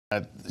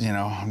You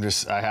know,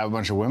 I have a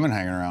bunch of women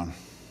hanging around.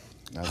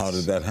 How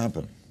did that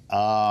happen?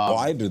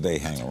 Why do they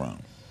hang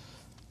around?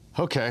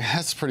 Okay,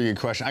 that's a pretty good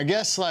question. I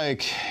guess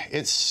like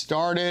it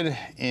started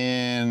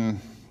in,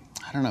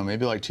 I don't know,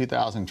 maybe like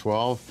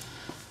 2012.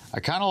 I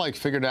kind of like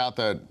figured out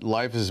that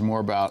life is more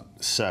about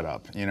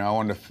setup. You know,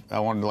 I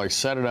wanted to like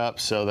set it up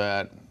so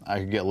that I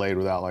could get laid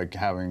without like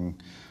having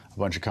a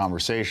bunch of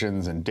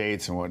conversations and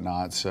dates and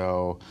whatnot.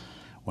 So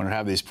when I'd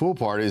have these pool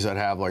parties, I'd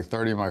have like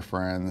 30 of my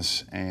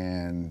friends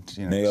and,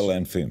 you know. Male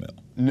and female?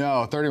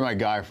 No, 30 of my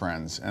guy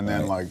friends and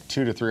then like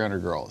 200 to 300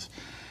 girls.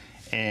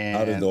 And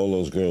how did all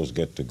those girls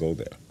get to go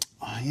there?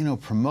 You know,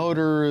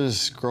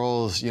 promoters,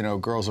 girls, you know,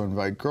 girls would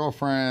invite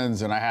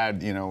girlfriends, and I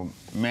had, you know,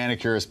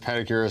 manicures,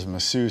 pedicures,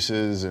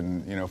 masseuses,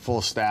 and, you know,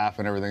 full staff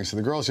and everything. So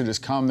the girls would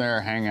just come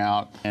there, hang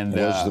out, and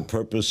what was the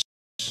purpose?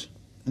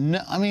 No,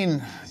 I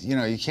mean, you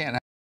know, you can't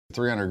have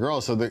 300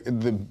 girls. So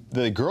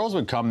the girls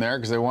would come there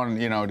because they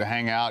wanted, you know, to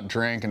hang out,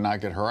 drink, and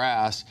not get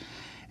harassed.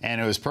 And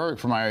it was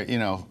perfect for my, you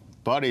know,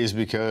 buddies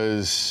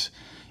because,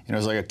 you know, it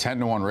was like a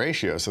 10-to-1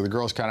 ratio. So the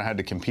girls kind of had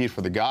to compete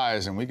for the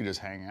guys, and we could just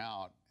hang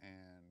out.